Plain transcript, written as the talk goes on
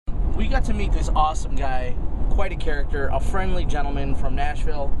we got to meet this awesome guy, quite a character, a friendly gentleman from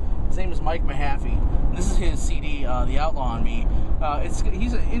Nashville. His name is Mike Mahaffey. This is his CD, The Outlaw on Me.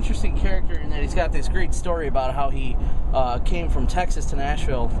 He's an interesting character in that he's got this great story about how he came from Texas to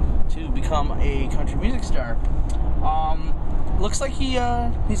Nashville to become a country music star. Looks like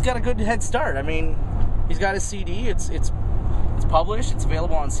he's got a good head start. I mean, he's got his CD. It's published. It's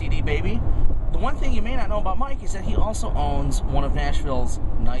available on CD Baby. The one thing you may not know about Mike is that he also owns one of Nashville's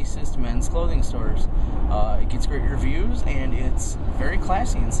nicest men's clothing stores. It gets great reviews, and it's very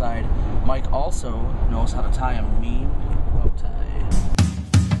classy inside. Mike also knows how to tie a mean bow tie.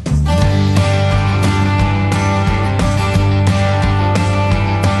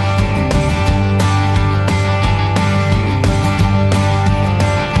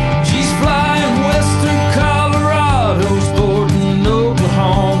 She's flying western Colorado, sporting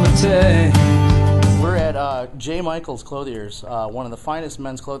Oklahoma tag. J. Michael's Clothiers, one of the finest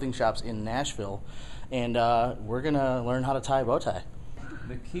men's clothing shops in Nashville, and we're going to learn how to tie a bow tie.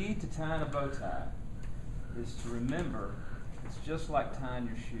 The key to tying a bow tie is to remember it's just like tying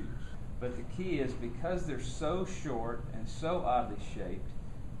your shoes. But the key is, because they're so short and so oddly shaped,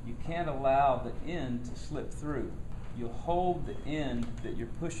 you can't allow the end to slip through. You'll hold the end that you're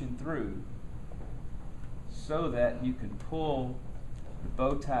pushing through so that you can pull the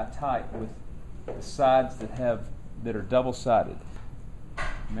bow tie tight with the sides that are double-sided,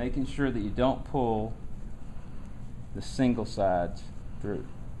 making sure that you don't pull the single sides through.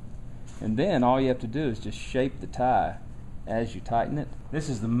 And then all you have to do is just shape the tie as you tighten it. This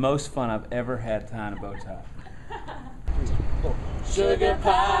is the most fun I've ever had tying a bow tie. Sugar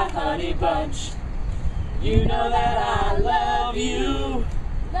pie, honey bunch, you know that I love you.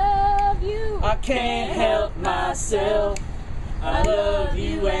 Love you. I can't help myself. I love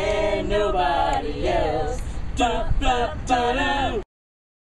you and nobody else. Da, da, da, da.